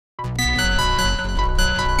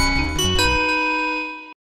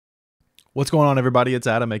What's going on, everybody? It's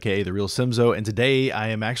Adam, aka The Real Simzo, and today I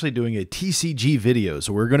am actually doing a TCG video.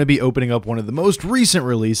 So we're going to be opening up one of the most recent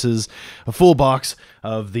releases, a full box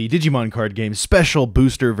of the Digimon card game Special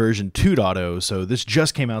Booster version 2.0. So this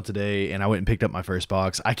just came out today, and I went and picked up my first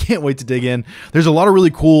box. I can't wait to dig in. There's a lot of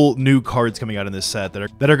really cool new cards coming out in this set that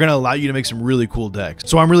are going to allow you to make some really cool decks.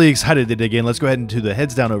 So I'm really excited to dig in. Let's go ahead into the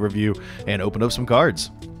heads down overview and open up some cards.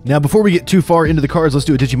 Now, before we get too far into the cards, let's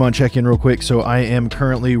do a Digimon check-in real quick. So I am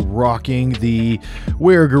currently rocking the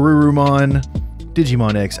Weregarurumon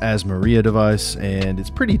Digimon X Asmaria device, and it's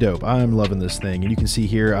pretty dope. I'm loving this thing. And you can see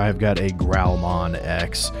here I've got a Growlmon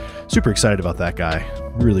X. Super excited about that guy.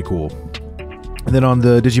 Really cool. And then on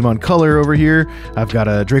the Digimon Color over here, I've got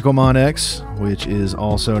a Dracomon X, which is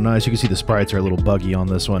also nice. You can see the sprites are a little buggy on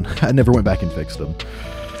this one. I never went back and fixed them.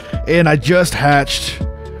 And I just hatched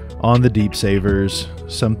on the Deep Savers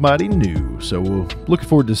somebody new, so we'll look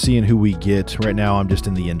forward to seeing who we get. Right now I'm just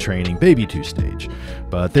in the in-training baby 2 stage,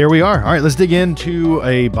 but there we are. All right, let's dig into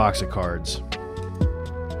a box of cards.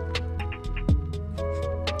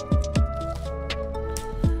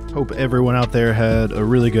 Hope everyone out there had a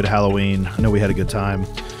really good Halloween. I know we had a good time.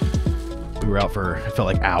 We were out for, it felt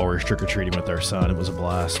like hours, trick-or-treating with our son. It was a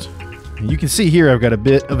blast. You can see here I've got a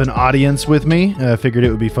bit of an audience with me. I figured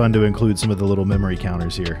it would be fun to include some of the little memory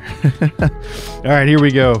counters here. All right, here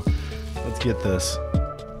we go. Let's get this.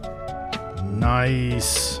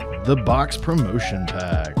 Nice. The box promotion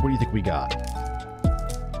pack. What do you think we got?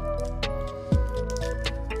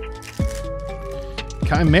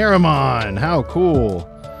 Chimeramon. How cool.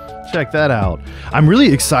 Check that out. I'm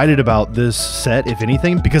really excited about this set, if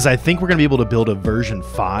anything, because I think we're going to be able to build a version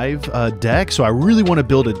 5 deck. So I really want to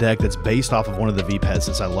build a deck that's based off of one of the V-Pets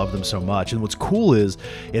since I love them so much. And what's cool is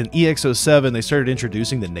in EX07, they started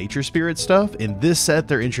introducing the Nature Spirit stuff. In this set,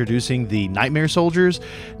 they're introducing the Nightmare Soldiers.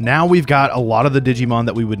 Now we've got a lot of the Digimon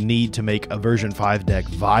that we would need to make a version 5 deck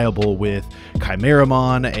viable with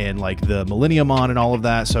Chimeramon and like the Millenniumon and all of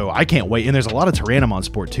that. So I can't wait. And there's a lot of Tyrannomon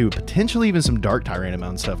support too, potentially even some Dark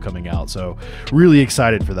Tyrannomon stuff coming out, so really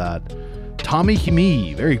excited for that. Tommy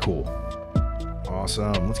Hime, very cool.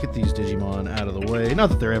 Awesome. Let's get these Digimon out of the way.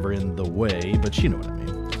 Not that they're ever in the way, but you know what I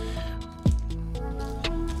mean.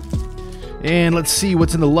 And let's see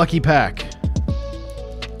what's in the lucky pack.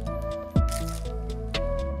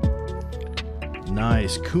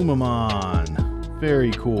 Nice. Kumamon.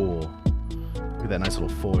 Very cool. Look at that nice little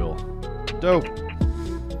foil. Dope.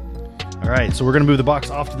 All right, so we're going to move the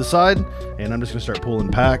box off to the side, and I'm just going to start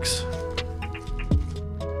pulling packs.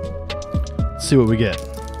 Let's see what we get.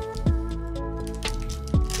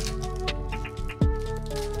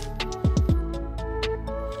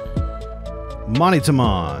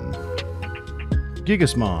 Monitamon,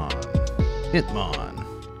 Gigasmon, Hitmon,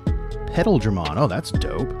 Petalgermon. Oh, that's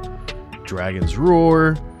dope. Dragon's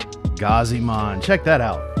Roar, Gazimon. Check that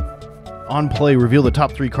out. On play, reveal the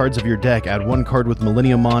top 3 cards of your deck. Add 1 card with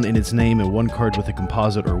Millenniumon in its name and 1 card with a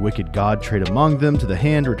composite or wicked god trait among them to the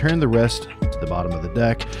hand. Return the rest to the bottom of the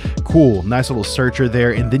deck. Cool. Nice little searcher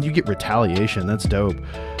there. And then you get Retaliation. That's dope.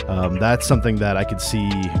 That's something that I could see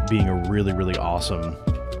being a really, really awesome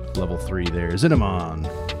level 3 there. Zinamon,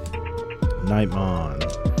 Nightmon,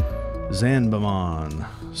 Zanbamon,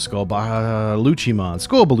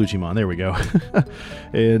 Skullbaluchimon, there we go.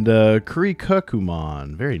 And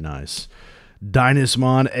Kurikakumon, very nice.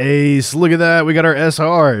 Dynasmon Ace, look at that, we got our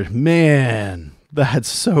SR. Man, that's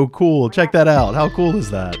so cool. Check that out, how cool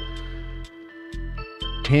is that?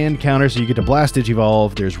 Hand counter, so you get to blast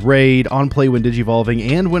Digivolve. There's Raid, on play when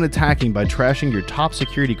Digivolving, and when attacking by trashing your top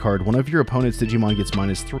security card, one of your opponent's Digimon gets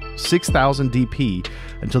minus 6,000 DP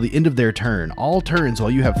until the end of their turn. All turns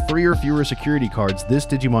while you have 3 or fewer security cards, this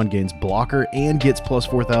Digimon gains blocker and gets plus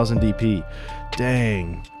 4,000 DP.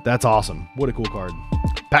 Dang, that's awesome. What a cool card.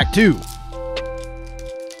 Pack 2.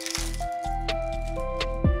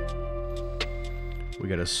 We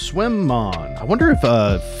got a Swimmon. I wonder if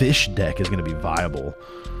a fish deck is going to be viable.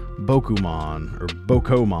 Bokumon, or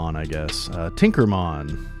Bokomon, I guess.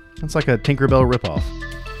 Tinkermon. That's like a Tinkerbell ripoff.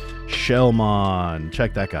 Shellmon.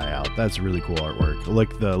 Check that guy out. That's really cool artwork. I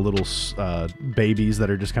like the little babies that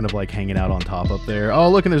are just kind of like hanging out on top up there. Oh,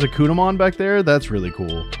 look, and there's a Kunamon back there. That's really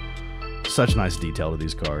cool. Such nice detail to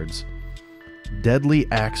these cards. Deadly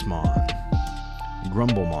Axemon.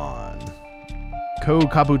 Grumblemon.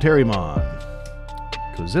 Kabuterimon.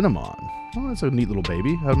 Kozinamon. Oh, that's a neat little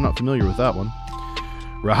baby. I'm not familiar with that one.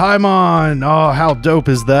 Rahaimon! Oh, how dope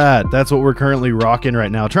is that? That's what we're currently rocking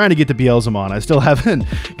right now. Trying to get to Beelzemon. I still haven't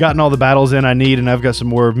gotten all the battles in I need, and I've got some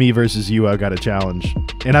more me versus you I've got to challenge.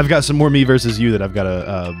 And I've got some more me versus you that I've got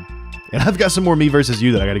to...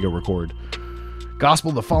 go record. Gospel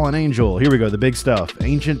of the Fallen Angel. Here we go, the big stuff.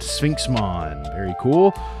 Ancient Sphinxmon. Very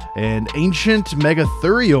cool. And Ancient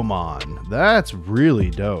Megathuriomon. That's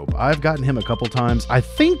really dope. I've gotten him a couple times. I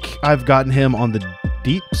think I've gotten him on the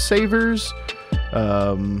Deep Savers.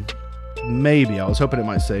 Maybe. I was hoping it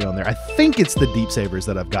might say on there. I think it's the Deep Savers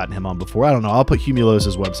that I've gotten him on before. I don't know. I'll put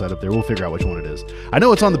Humulos's website up there. We'll figure out which one it is. I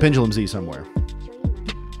know it's on the Pendulum Z somewhere.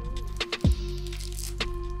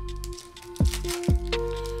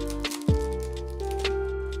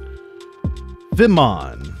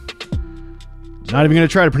 Vimon. Not even going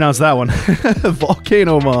to try to pronounce that one.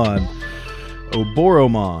 Volcanomon.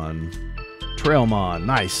 Oboromon. Trailmon.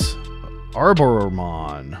 Nice.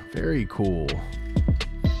 Arboromon. Very cool.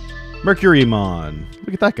 Mercurymon.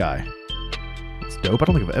 Look at that guy. That's dope. I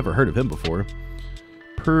don't think I've ever heard of him before.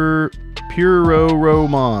 Puroromon.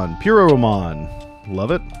 Puroromon. Love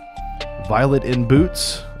it. Violet in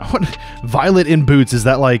Boots. Violet in Boots. Is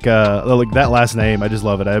that like that last name? I just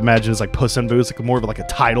love it. I imagine it's like Puss in Boots, like more of like a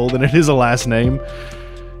title than it is a last name.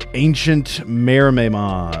 Ancient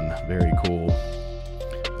Meramemon. Very cool.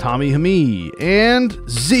 Tommy Hami. And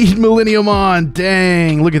Zeed Millenniumon.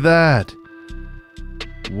 Dang, look at that.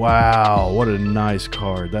 Wow, what a nice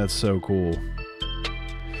card. That's so cool.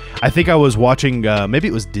 I think I was watching, maybe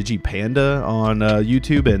it was DigiPanda on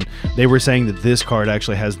YouTube, and they were saying that this card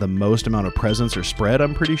actually has the most amount of presence or spread,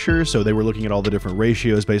 I'm pretty sure. So they were looking at all the different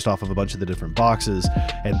ratios based off of a bunch of the different boxes,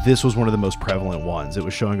 and this was one of the most prevalent ones. It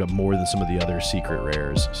was showing up more than some of the other secret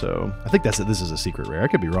rares. So I think that's it. This is a secret rare. I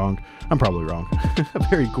could be wrong. I'm probably wrong.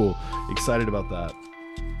 Very cool. Excited about that.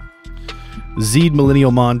 Zeed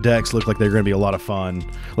Millenniumon decks look like they're going to be a lot of fun.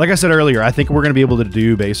 Like I said earlier, I think we're going to be able to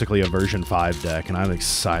do basically a version 5 deck, and I'm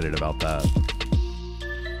excited about that.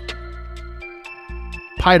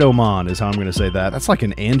 Pydomon is how I'm going to say that. That's like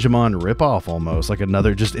an Angemon ripoff almost. Like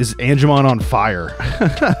another, just is Angemon on fire.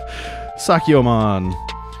 Sakyomon.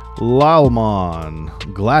 Lalmon.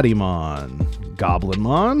 Gladymon.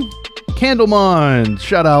 Goblinmon. Candlemon.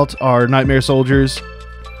 Shout out our Nightmare Soldiers.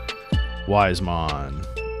 Wisemon.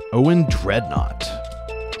 Owen Dreadnought.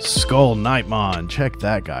 Skull Knightmon. Check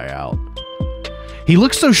that guy out. He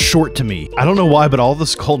looks so short to me. I don't know why, but all the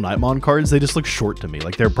Skull Knightmon cards, they just look short to me.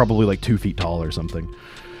 Like they're probably like 2 feet tall or something.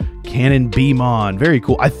 Cannon Beemon. Very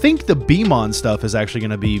cool. I think the Beemon stuff is actually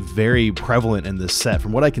going to be very prevalent in this set.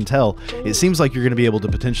 From what I can tell, it seems like you're going to be able to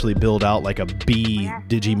potentially build out like a B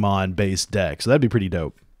Digimon based deck. So that'd be pretty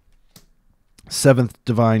dope. 7th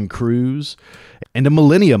Divine Cruise. And a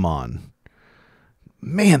Millenniumon.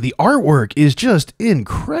 Man, the artwork is just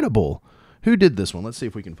incredible. Who did this one? Let's see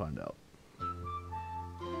if we can find out.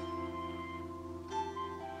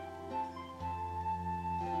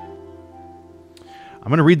 I'm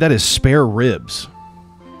going to read that as Spare Ribs.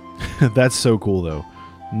 That's so cool, though.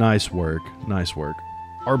 Nice work. Nice work.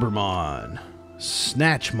 Arbormon.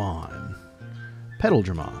 Snatchmon.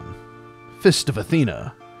 Petaldragon. Fist of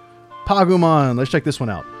Athena. Pagumon. Let's check this one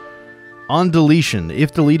out. On deletion,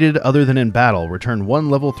 if deleted other than in battle, return 1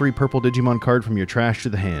 level 3 purple Digimon card from your trash to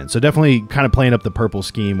the hand. So definitely kind of playing up the purple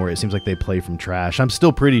scheme where it seems like they play from trash. I'm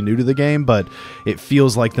still pretty new to the game, but it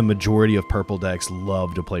feels like the majority of purple decks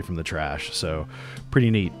love to play from the trash. So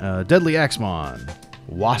pretty neat. Deadly Axemon.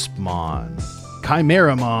 Waspmon.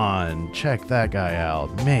 Chimeramon. Check that guy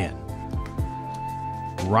out. Man.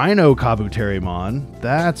 Rhino Kabuterimon.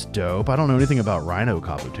 That's dope. I don't know anything about Rhino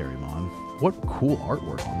Kabuterimon. What cool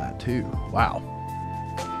artwork on that, too. Wow.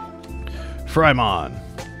 Frymon.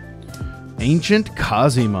 Ancient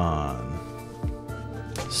Kazimon.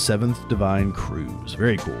 7th Divine Cruise.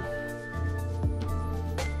 Very cool.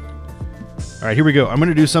 All right, here we go. I'm going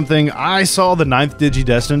to do something. I saw the 9th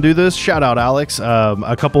Digidestin do this. Shout out, Alex.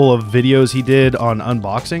 A couple of videos he did on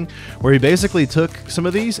unboxing where he basically took some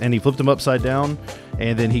of these and he flipped them upside down,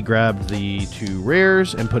 and then he grabbed the 2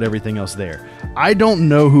 rares and put everything else there. I don't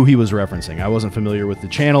know who he was referencing. I wasn't familiar with the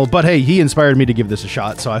channel, but hey, he inspired me to give this a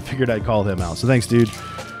shot, so I figured I'd call him out. So thanks, dude.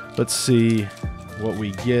 Let's see what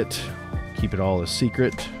we get. Keep it all a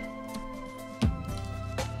secret.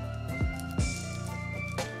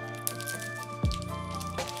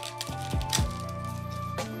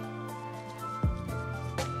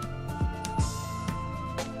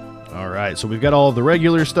 All right, so we've got all of the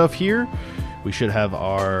regular stuff here. We should have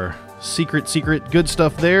our secret good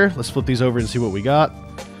stuff there. Let's flip these over and see what we got.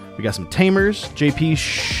 We got some Tamers, JP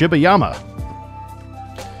Shibayama,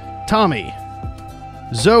 Tommy,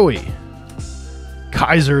 Zoe,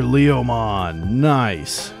 Kaiser Leomon,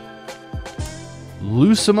 nice.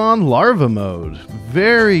 Lucimon Larva Mode,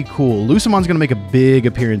 very cool. Lucimon's going to make a big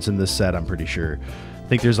appearance in this set, I'm pretty sure.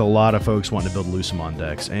 think there's a lot of folks wanting to build Lucemon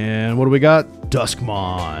decks. And what do we got?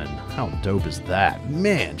 Duskmon. How dope is that?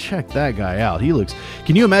 Man, check that guy out. He looks...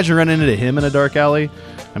 Can you imagine running into him in a dark alley?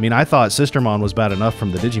 I mean, I thought Sistermon was bad enough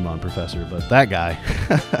from the Digimon Professor, but that guy...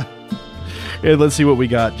 And let's see what we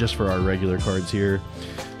got just for our regular cards here.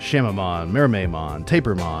 Shamamon, Mermaimon,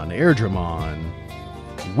 Tapermon,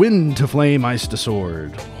 Airdramon, Wind to Flame, Ice to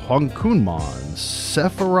Sword, Honkunmon,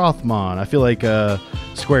 Sephirothmon. I feel like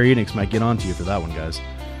Square Enix might get onto you for that one, guys.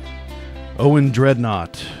 Owen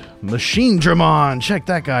Dreadnought, Machine Dramon. Check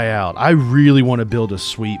that guy out. I really want to build a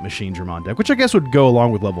sweet Machine Dramon deck, which I guess would go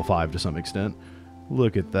along with level 5 to some extent.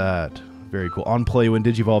 Look at that. Very cool. On play, when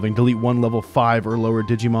Digivolving, delete one level 5 or lower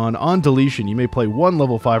Digimon. On deletion, you may play one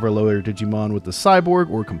level 5 or lower Digimon with the Cyborg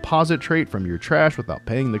or Composite trait from your trash without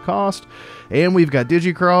paying the cost. And we've got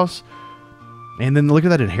Digicross. And then look at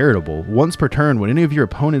that inheritable. Once per turn, when any of your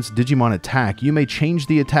opponent's Digimon attack, you may change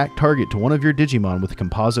the attack target to one of your Digimon with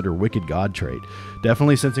Composite or Wicked God trait.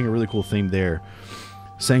 Definitely sensing a really cool theme there.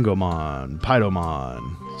 Sangomon,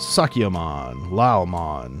 Pydomon, Sakyamon,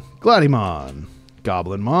 Laomon, Gladymon,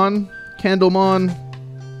 Goblinmon, Candlemon,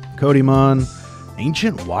 Kodymon,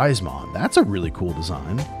 Ancient Wisemon. That's a really cool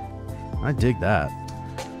design. I dig that.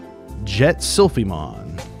 Jet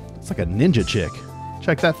Sylphimon. It's like a ninja chick.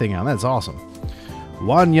 Check that thing out. That's awesome.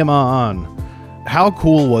 Wanyamon. How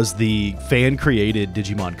cool was the fan-created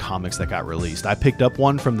Digimon comics that got released? I picked up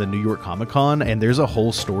one from the New York Comic Con, and there's a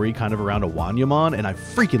whole story kind of around a Wanyamon, and I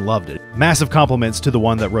freaking loved it. Massive compliments to the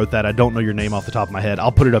one that wrote that. I don't know your name off the top of my head.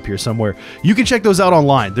 I'll put it up here somewhere. You can check those out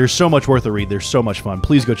online. There's so much worth a read. They're so much fun.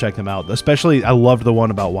 Please go check them out. Especially, I loved the one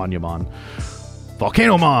about Wanyamon.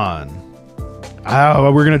 Volcanomon.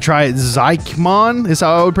 We're going to try Zykmon, is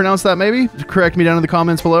how I would pronounce that, maybe? Correct me down in the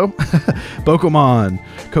comments below. Bokomon,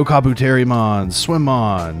 Kokabuterimon,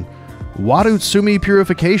 Swimmon, Warutsumi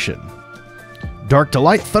Purification, Dark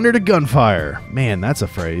Delight, Thunder to Gunfire. Man, that's a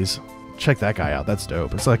phrase. Check that guy out. That's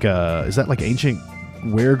dope. It's like is that like Ancient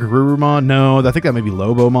Weregarurumon? No, I think that may be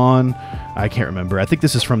Lobomon. I can't remember. I think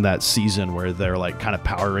this is from that season where they're like kind of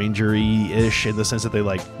Power Ranger-y-ish in the sense that they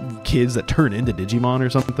like kids that turn into Digimon or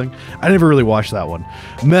something. I never really watched that one.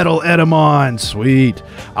 Metal Edamon. Sweet.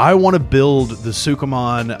 I want to build the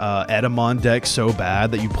Sukamon Edamon deck so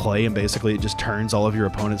bad that you play and basically it just turns all of your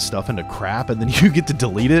opponent's stuff into crap and then you get to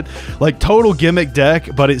delete it. Like total gimmick deck,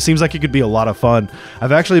 but it seems like it could be a lot of fun.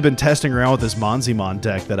 I've actually been testing around with this Monzimon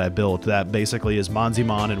deck that I built that basically is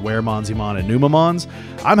Monzimon and Weremonzimon and Numamons.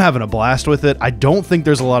 I'm having a blast with it. I don't think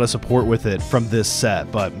there's a lot of support with it from this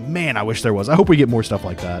set, but man, I wish there was. I hope we get more stuff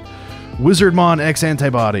like that. Wizardmon X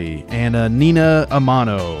Antibody and Nina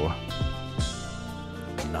Amano.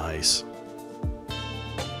 Nice.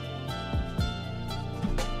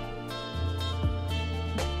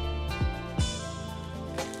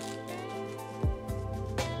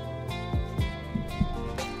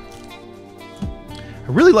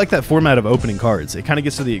 I really like that format of opening cards. It kind of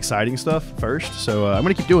gets to the exciting stuff first, so I'm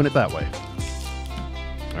going to keep doing it that way.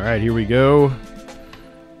 All right, here we go.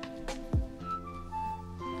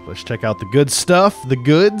 Let's check out the good stuff, the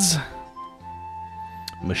goods.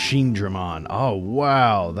 Machine Dramon. Oh,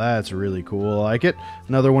 wow, that's really cool. I like it.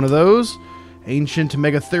 Another one of those. Ancient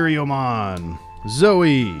Megatheriumon.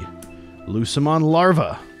 Zoe. Lucemon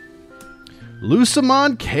Larva.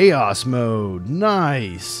 Lucemon Chaos Mode.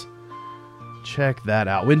 Nice. Check that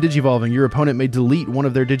out. When Digivolving, your opponent may delete one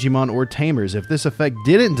of their Digimon or Tamers. If this effect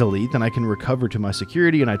didn't delete, then I can recover to my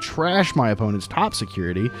security and I trash my opponent's top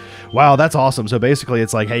security. Wow, that's awesome. So basically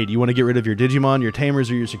it's like, hey, do you want to get rid of your Digimon, your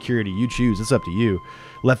Tamers, or your security? You choose. It's up to you.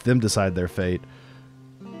 Let them decide their fate.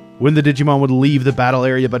 When the Digimon would leave the battle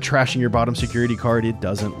area by trashing your bottom security card, it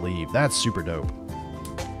doesn't leave. That's super dope.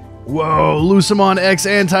 Whoa, Lucemon X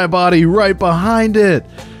Antibody right behind it.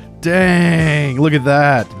 Dang, look at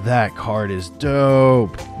that. That card is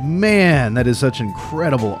dope. Man, that is such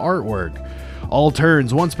incredible artwork. All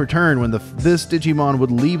turns, once per turn, when this Digimon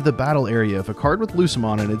would leave the battle area, if a card with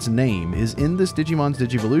Lucemon in its name is in this Digimon's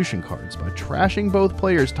Digivolution cards, by trashing both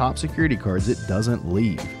players' top security cards, it doesn't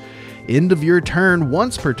leave. End of your turn,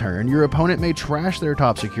 once per turn, your opponent may trash their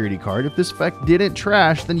top security card. If this effect didn't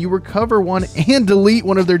trash, then you recover one and delete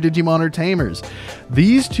one of their Digimon or Tamers.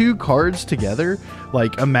 These two cards together,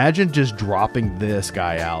 like, imagine just dropping this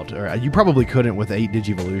guy out. Or you probably couldn't with 8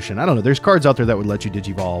 Digivolution. I don't know. There's cards out there that would let you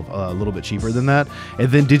Digivolve a little bit cheaper than that. And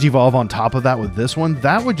then Digivolve on top of that with this one.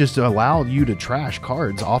 That would just allow you to trash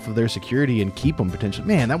cards off of their security and keep them potentially.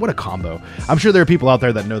 Man, what a combo. I'm sure there are people out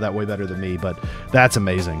there that know that way better than me, but that's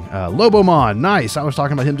amazing. Lobomon, nice. I was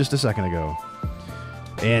talking about him just a second ago.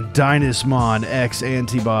 And Dynasmon X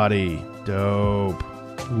Antibody, dope.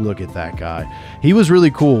 Look at that guy. He was really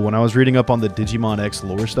cool. When I was reading up on the Digimon X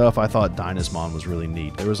lore stuff, I thought Dynasmon was really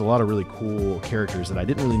neat. There was a lot of really cool characters that I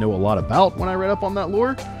didn't really know a lot about when I read up on that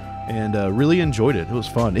lore, and really enjoyed it. It was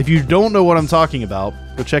fun. If you don't know what I'm talking about,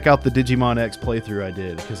 go check out the Digimon X playthrough I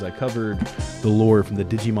did, because I covered the lore from the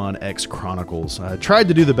Digimon X Chronicles. I tried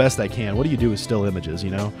to do the best I can. What do you do with still images,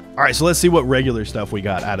 you know? All right, so let's see what regular stuff we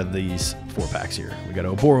got out of these 4 packs here. We got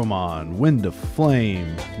Oboromon, Wind of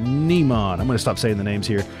Flame, Nemon. I'm going to stop saying the names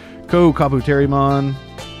here. Kabuterimon.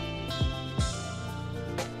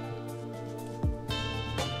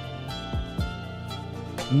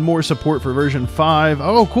 More support for version 5.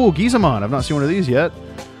 Oh, cool, Gizamon. I've not seen one of these yet.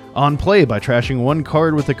 On play, by trashing 1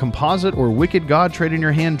 card with a composite or Wicked God trait in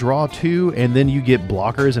your hand, draw 2, and then you get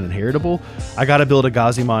blockers and inheritable. I gotta build a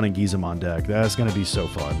Gazimon and Gizamon deck. That's gonna be so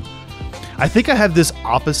fun. I think I have this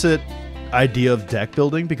opposite idea of deck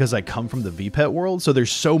building because I come from the VPET world, so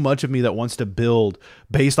there's so much of me that wants to build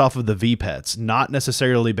based off of the VPETs, not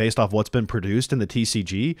necessarily based off what's been produced in the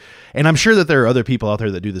TCG. And I'm sure that there are other people out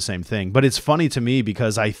there that do the same thing, but it's funny to me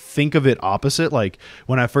because I think of it opposite. Like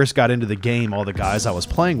when I first got into the game, all the guys I was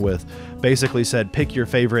playing with basically said, pick your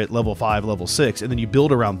favorite level 5, level 6, and then you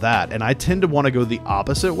build around that. And I tend to want to go the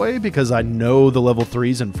opposite way because I know the level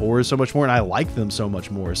 3s and 4s so much more, and I like them so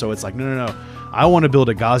much more. So it's like, no. I want to build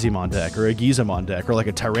a Gazimon deck or a Gizamon deck or like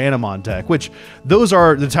a Tyrannomon deck, which those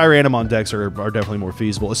are, the Tyrannomon decks are definitely more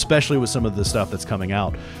feasible, especially with some of the stuff that's coming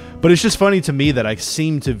out. But it's just funny to me that I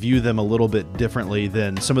seem to view them a little bit differently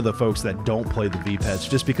than some of the folks that don't play the VPETs,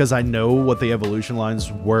 just because I know what the evolution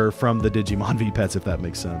lines were from the Digimon VPETs, if that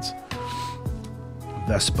makes sense.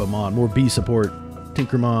 Vespamon, more B support.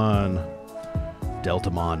 Tinkermon.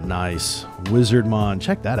 Deltamon, nice. Wizardmon,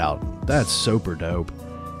 check that out. That's super dope.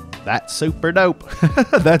 That's super dope.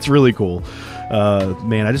 That's really cool.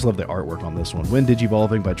 Man, I just love the artwork on this one. When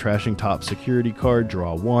Digivolving, by trashing top security card,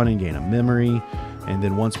 draw 1 and gain a memory. And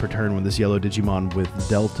then once per turn, when this yellow Digimon with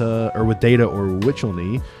Delta or with Data or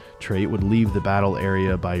Witchelney trait would leave the battle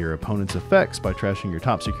area by your opponent's effects, by trashing your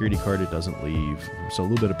top security card, it doesn't leave. So a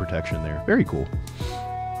little bit of protection there. Very cool.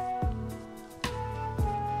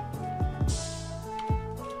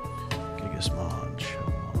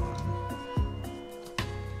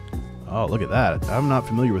 Oh, look at that. I'm not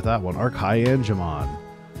familiar with that one. Archaeangemon.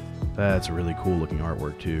 That's a really cool looking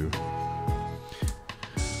artwork too.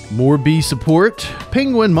 More B support.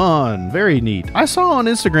 Penguinmon. Very neat. I saw on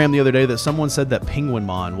Instagram the other day that someone said that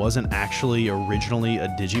Penguinmon wasn't actually originally a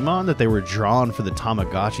Digimon, that they were drawn for the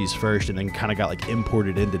Tamagotchis first and then kind of got like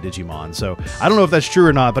imported into Digimon. So I don't know if that's true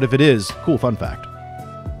or not, but if it is, cool fun fact.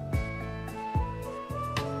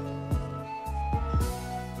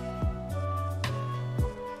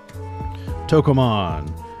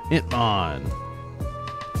 Tokomon, Itmon,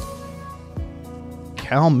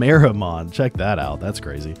 Calmeramon, check that out, that's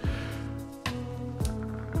crazy.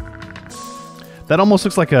 That almost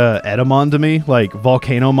looks like a Edamon to me, like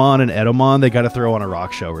Volcanomon and Edamon, they gotta throw on a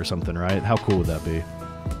rock show or something, right? How cool would that be?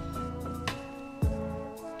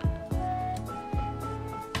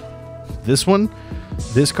 This one,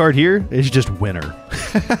 this card here is just winner.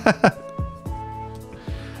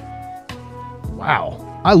 Wow.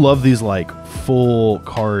 I love these like full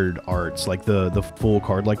card arts, like the full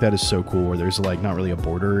card like that is so cool, where there's like not really a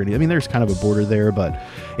border or anything. I mean, there's kind of a border there, but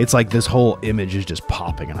it's like this whole image is just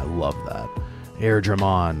popping, and I love that.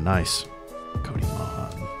 Airdramon, nice.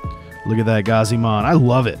 Kodimon. Look at that Gazimon. I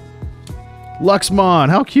love it. Luxmon,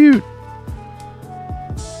 how cute.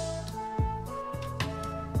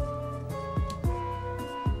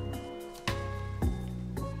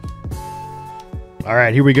 All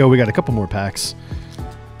right, here we go. We got a couple more packs.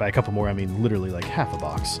 By a couple more, I mean literally like half a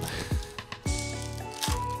box.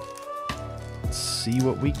 Let's see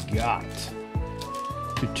what we got.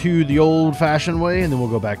 To the old-fashioned way, and then we'll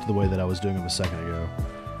go back to the way that I was doing them a second ago.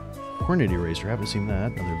 Hornet Eraser, haven't seen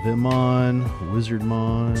that. Another Vimon,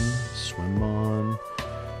 Wizardmon, Swimmon,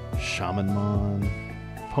 Shamanmon,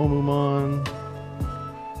 Pomumon,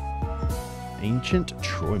 Ancient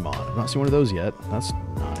Troymon. I've not seen one of those yet. That's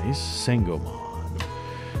nice. Sangomon.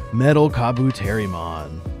 Metal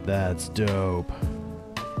Kabuterimon. That's dope.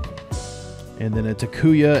 And then a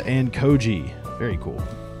Takuya and Koji. Very cool.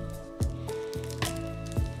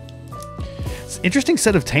 It's an interesting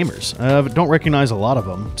set of tamers. Don't recognize a lot of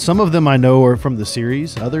them. Some of them I know are from the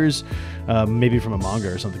series. Others, maybe from a manga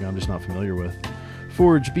or something I'm just not familiar with.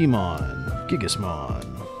 Forge Beamon. Gigasmon.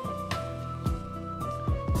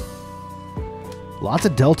 Lots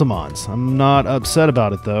of Deltamons. I'm not upset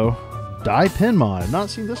about it though. Daipinmon. I've not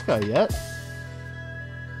seen this guy yet.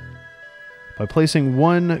 By placing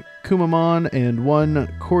 1 Kumamon and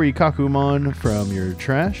 1 Korikakumon from your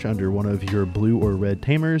trash under one of your blue or red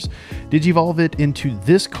tamers. Digivolve it into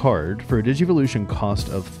this card for a Digivolution cost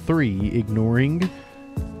of 3, ignoring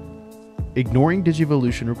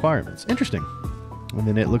Digivolution requirements. Interesting. And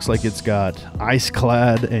then it looks like it's got Ice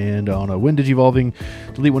Clad, and on a when Digivolving,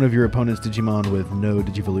 delete one of your opponent's Digimon with no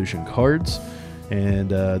Digivolution cards.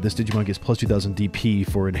 And this Digimon gets plus 2000 DP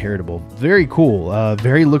for inheritable. Very cool.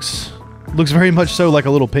 Looks very much so like a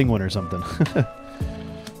little penguin or something.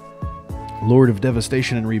 Lord of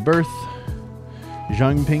Devastation and Rebirth.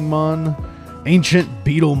 Zhangpingmon. Ancient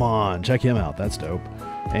Beetlemon. Check him out. That's dope.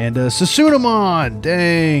 And Susunamon.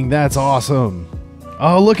 Dang, that's awesome.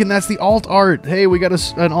 Oh, look, and that's the alt art. Hey, we got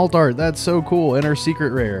an alt art. That's so cool. And our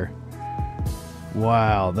secret rare.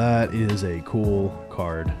 Wow, that is a cool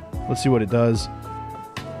card. Let's see what it does.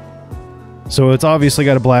 So it's obviously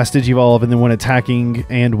got a Blast Digivolve, and then when attacking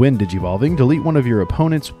and when Digivolving, delete one of your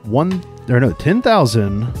opponent's 10,000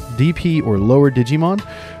 DP or lower Digimon.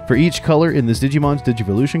 For each color in this Digimon's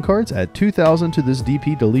Digivolution cards, add 2,000 to this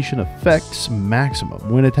DP deletion effect's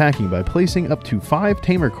maximum when attacking by placing up to 5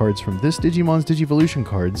 Tamer cards from this Digimon's Digivolution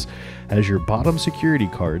cards as your bottom security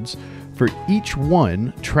cards. For each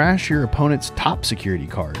one, trash your opponent's top security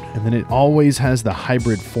card, and then it always has the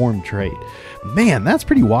hybrid form trait. Man, that's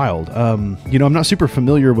pretty wild. You know, I'm not super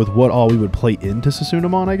familiar with what all we would play into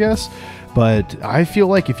Susunamon, I guess, but I feel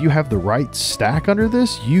like if you have the right stack under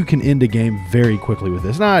this, you can end a game very quickly with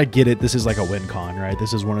this. Now, I get it. This is like a win con, right?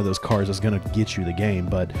 This is one of those cards that's going to get you the game,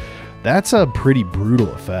 but that's a pretty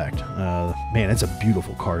brutal effect. Man, it's a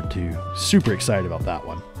beautiful card, too. Super excited about that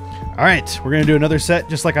one. All right, we're going to do another set,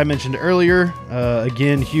 just like I mentioned earlier.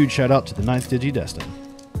 Again, huge shout out to the 9th Digidestin.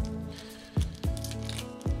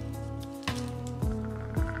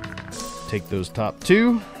 Take those top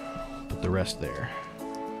 2, put the rest there.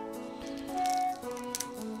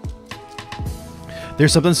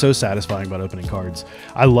 There's something so satisfying about opening cards.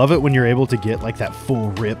 I love it when you're able to get like that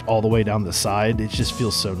full rip all the way down the side. It just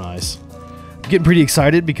feels so nice. Getting pretty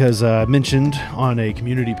excited because I mentioned on a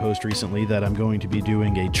community post recently that I'm going to be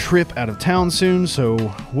doing a trip out of town soon. So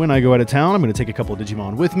when I go out of town, I'm going to take a couple of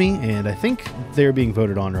Digimon with me, and I think they're being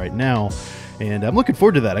voted on right now. And I'm looking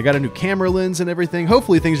forward to that. I got a new camera lens and everything.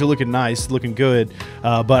 Hopefully things are looking nice, looking good.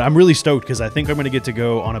 But I'm really stoked because I think I'm going to get to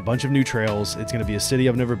go on a bunch of new trails. It's going to be a city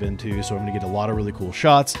I've never been to, so I'm going to get a lot of really cool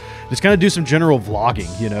shots. Just kind of do some general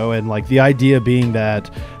vlogging, you know, and like the idea being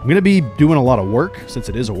that I'm going to be doing a lot of work since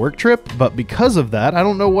it is a work trip. But because of that, I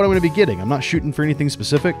don't know what I'm going to be getting. I'm not shooting for anything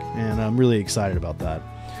specific, and I'm really excited about that.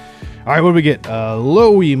 All right, what do we get?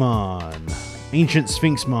 Loemon, Ancient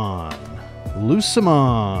Sphinxmon,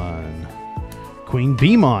 Lucimon, Queen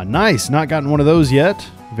Beemon. Nice. Not gotten one of those yet.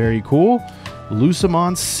 Very cool.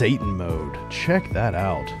 Lucimon Satan mode. Check that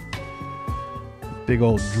out. Big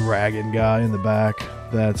old dragon guy in the back.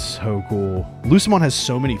 That's so cool. Lucimon has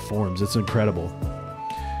so many forms. It's incredible.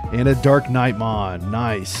 And a Dark Knightmon.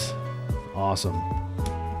 Nice. Awesome.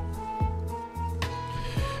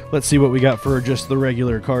 Let's see what we got for just the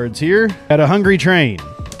regular cards here. Got a Hungry Train.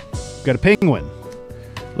 Got a Penguin.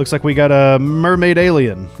 Looks like we got a Mermaid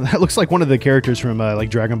Alien. That looks like one of the characters from like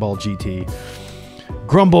Dragonball GT.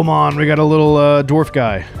 Grumblemon, we got a little dwarf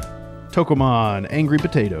guy. Tokomon, Angry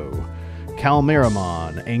Potato.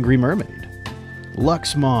 Calmeramon, Angry Mermaid.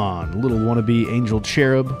 Luxmon, little wannabe Angel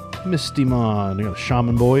Cherub. Mistymon, we got a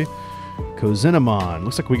Shaman Boy. Kaio-Cinema,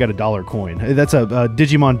 looks like we got a dollar coin. Hey, that's a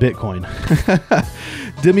Digimon Bitcoin.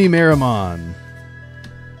 Demimeramon.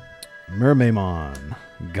 Mermaimon.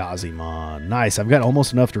 Gazimon. Nice. I've got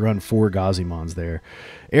almost enough to run 4 Gazimons there.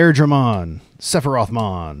 Airdramon.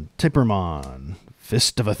 Sephirothmon. Tippermon.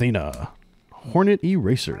 Fist of Athena. Hornet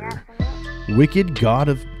Eraser. Wicked God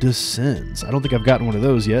of Descends. I don't think I've gotten one of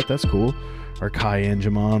those yet. That's cool. Our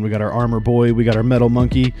Kyanjamon. We got our Armor Boy. We got our Metal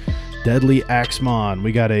Monkey. Deadly Axemon.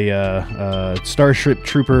 We got a Starship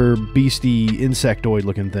Trooper Beastie Insectoid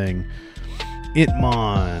looking thing.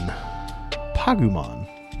 Itmon. Pagumon.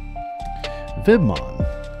 Vibmon.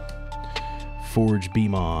 Forge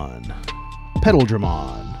Beemon.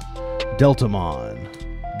 Petal-Dramon. Deltamon.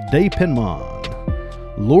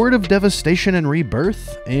 Daypinmon. Lord of Devastation and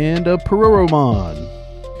Rebirth, and a Pororomon.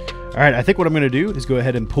 Alright, I think what I'm going to do is go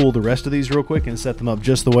ahead and pull the rest of these real quick and set them up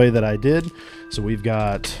just the way that I did. So we've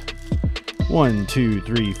got 1, 2,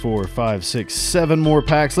 3, 4, 5, 6, 7 more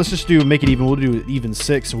packs. Let's just make it even. We'll do even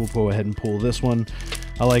 6, and we'll go ahead and pull this one.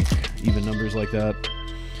 I like even numbers like that.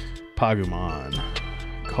 Pagumon.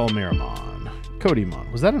 Calmeramon.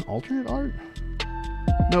 Kodimon. Was that an alternate art?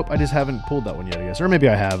 Nope, I just haven't pulled that one yet, I guess. Or maybe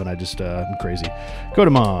I have, and I just, I'm crazy.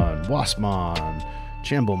 Kodimon. Waspmon.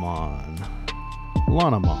 Chamblemon.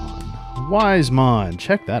 Lanamon. Wisemon.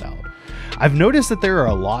 Check that out. I've noticed that there are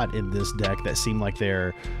a lot in this deck that seem like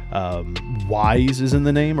they're wise is in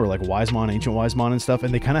the name, or like Wisemon, Ancient Wisemon and stuff,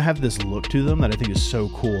 and they kind of have this look to them that I think is so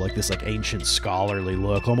cool, like this like ancient scholarly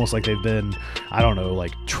look, almost like they've been, I don't know,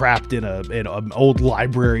 like trapped in an old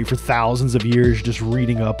library for thousands of years just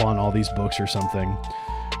reading up on all these books or something.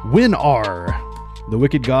 Win-R. The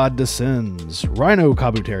Wicked God Descends. Rhino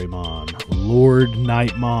Kabuterimon. Lord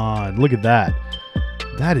Nightmon. Look at that.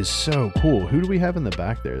 That is so cool. Who do we have in the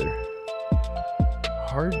back there?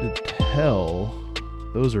 Hard to tell.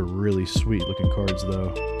 Those are really sweet looking cards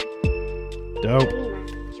though. Dope.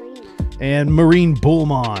 And Marine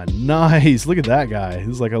Bullmon. Nice. Look at that guy.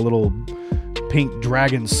 He's like a little pink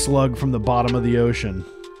dragon slug from the bottom of the ocean.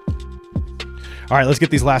 All right, let's get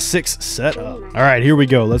these last 6 set up. All right, here we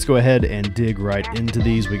go. Let's go ahead and dig right into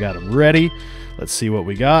these. We got them ready. Let's see what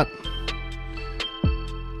we got.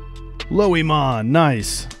 Loemon,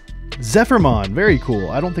 nice. Zephyrmon, very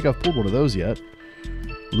cool. I don't think I've pulled one of those yet.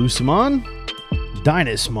 Lucimon,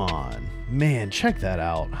 Dynasmon. Man, check that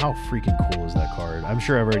out. How freaking cool is that card? I'm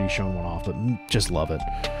sure I've already shown one off, but just love it.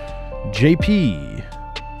 JP,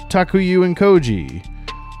 Takuyu and Koji.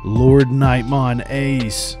 Lord Nightmon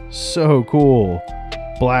Ace. So cool.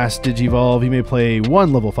 Blast Digivolve. You may play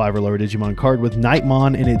 1 level 5 or lower Digimon card with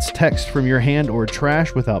Nightmon in its text from your hand or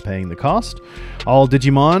trash without paying the cost. All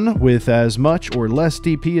Digimon with as much or less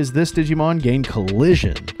DP as this Digimon gain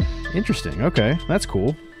collision. Interesting. Okay, that's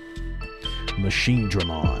cool. Machine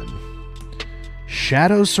Dramon.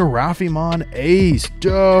 Shadow Seraphimon Ace.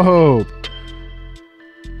 Dope.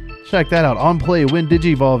 Check that out. On play, when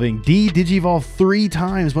Digivolving, Digivolve 3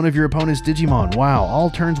 times one of your opponent's Digimon. Wow. All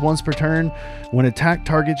turns once per turn. When attack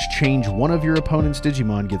targets change one of your opponent's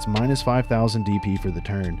Digimon, gets minus 5,000 DP for the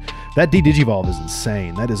turn. That Digivolve is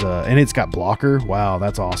insane. That is and it's got blocker. Wow,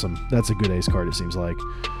 that's awesome. That's a good ace card, it seems like.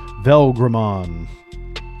 Velgramon.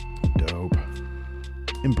 Dope.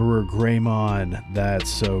 Emperor Greymon. That's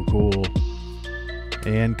so cool.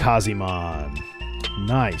 And Kazimon.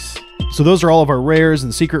 Nice. So those are all of our rares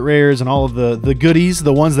and secret rares and all of the goodies,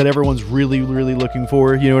 the ones that everyone's really, really looking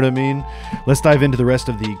for. You know what I mean? Let's dive into the rest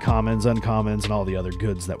of the commons, uncommons, and all the other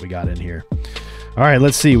goods that we got in here. All right,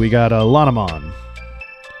 let's see. We got Lanamon.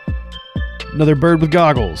 Another bird with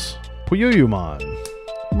goggles. Puyuyumon.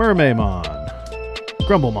 Mermaymon.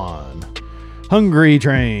 Grumblemon. Hungry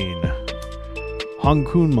Train.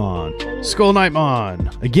 Honkunmon. Skull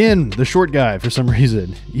Knightmon. Again, the short guy for some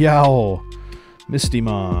reason. Yowl.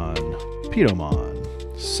 Mistymon, Pitomon,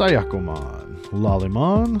 Sayakomon,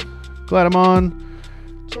 Lolimon, Gladamon,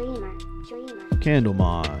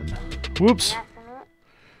 Candlemon, whoops,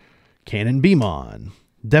 Cannon Beamon.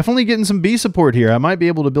 Definitely getting some B support here. I might be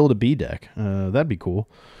able to build a B deck. That'd be cool.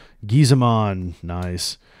 Gizamon,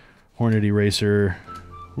 nice. Hornady Racer,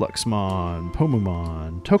 Luxmon,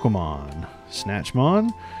 Pomumon, Tokomon,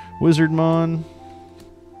 Snatchmon, Wizardmon,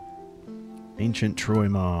 Ancient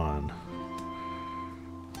Troymon.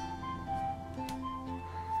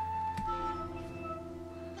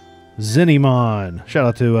 Zenimon. Shout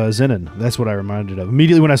out to Zenin. That's what I reminded of.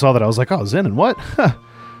 Immediately when I saw that, I was like, oh, Zenin, what?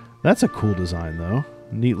 That's a cool design, though.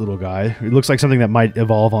 Neat little guy. It looks like something that might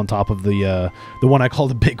evolve on top of the one I called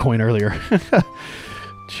the Bitcoin earlier.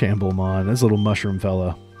 Chamblemon. That's a little mushroom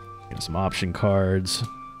fella. Got some option cards.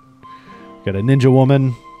 Got a Ninja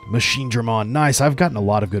Woman. Machine Dramon. Nice. I've gotten a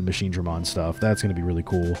lot of good Machine Dramon stuff. That's going to be really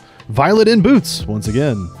cool. Violet in Boots, once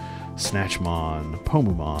again. Snatchmon.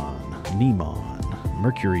 Pomumon. Nemon.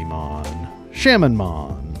 Mercurymon,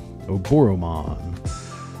 Shamanmon, Oboromon,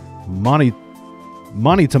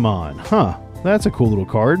 Monitamon. Huh, that's a cool little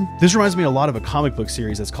card. This reminds me a lot of a comic book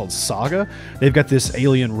series that's called Saga. They've got this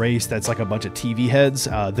alien race that's like a bunch of TV heads.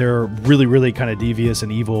 They're really, really kind of devious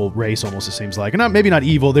and evil race, almost it seems like. And maybe not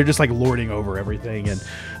evil, they're just like lording over everything. And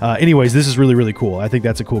anyways, this is really, really cool. I think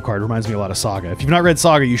that's a cool card. Reminds me a lot of Saga. If you've not read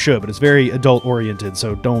Saga, you should, but it's very adult-oriented,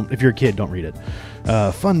 so don't, if you're a kid, don't read it.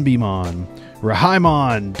 Funbeamon.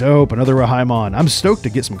 Rahaimon, dope, another Rahaimon. I'm stoked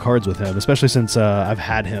to get some cards with him, especially since I've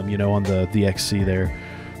had him, you know, on the XC there.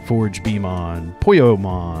 Forge Beamon,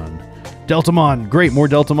 Poyomon, Deltamon, great, more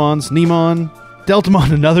Deltamons. Nemon,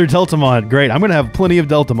 Deltamon, another Deltamon, great. I'm going to have plenty of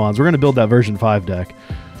Deltamons. We're going to build that version 5 deck.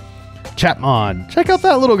 Chapmon, check out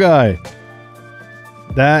that little guy.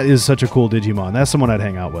 That is such a cool Digimon. That's someone I'd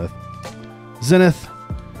hang out with. Zenith,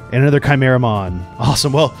 and another Chimeramon.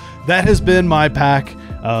 Awesome. Well, that has been my pack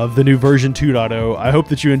of the new version 2.0. I hope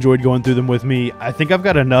that you enjoyed going through them with me. I think I've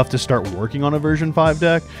got enough to start working on a version 5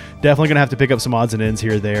 deck. Definitely going to have to pick up some odds and ends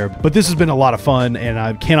here or there, but this has been a lot of fun, and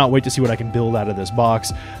I cannot wait to see what I can build out of this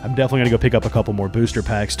box. I'm definitely going to go pick up a couple more booster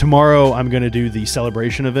packs. Tomorrow, I'm going to do the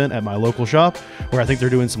celebration event at my local shop, where I think they're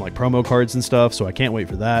doing some like promo cards and stuff, so I can't wait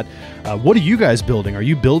for that. What are you guys building? Are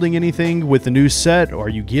you building anything with the new set, or are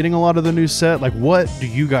you getting a lot of the new set? Like, what do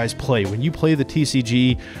you guys play? When you play the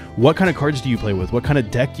TCG, what kind of cards do you play with? What kind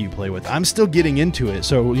of deck do you play with? I'm still getting into it.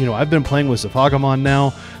 So, you know, I've been playing with Safagamon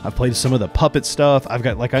now. I've played some of the puppet stuff. I've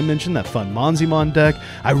got, like I mentioned, that fun Monzimon deck.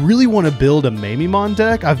 I really want to build a Mamimon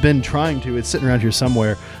deck. I've been trying to. It's sitting around here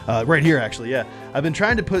somewhere. Right here, actually, yeah. I've been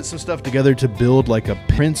trying to put some stuff together to build like a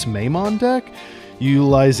Prince Maimon deck,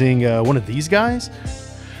 utilizing one of these guys.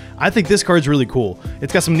 I think this card's really cool.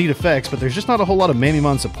 It's got some neat effects, but there's just not a whole lot of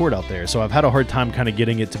Mamimon support out there, so I've had a hard time kind of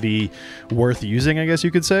getting it to be worth using, I guess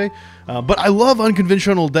you could say. But I love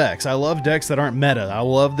unconventional decks. I love decks that aren't meta. I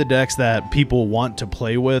love the decks that people want to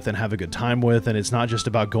play with and have a good time with, and it's not just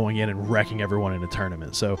about going in and wrecking everyone in a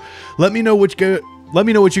tournament. So let me know what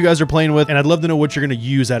you guys are playing with, and I'd love to know what you're going to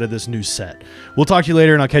use out of this new set. We'll talk to you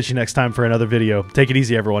later, and I'll catch you next time for another video. Take it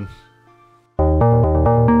easy, everyone.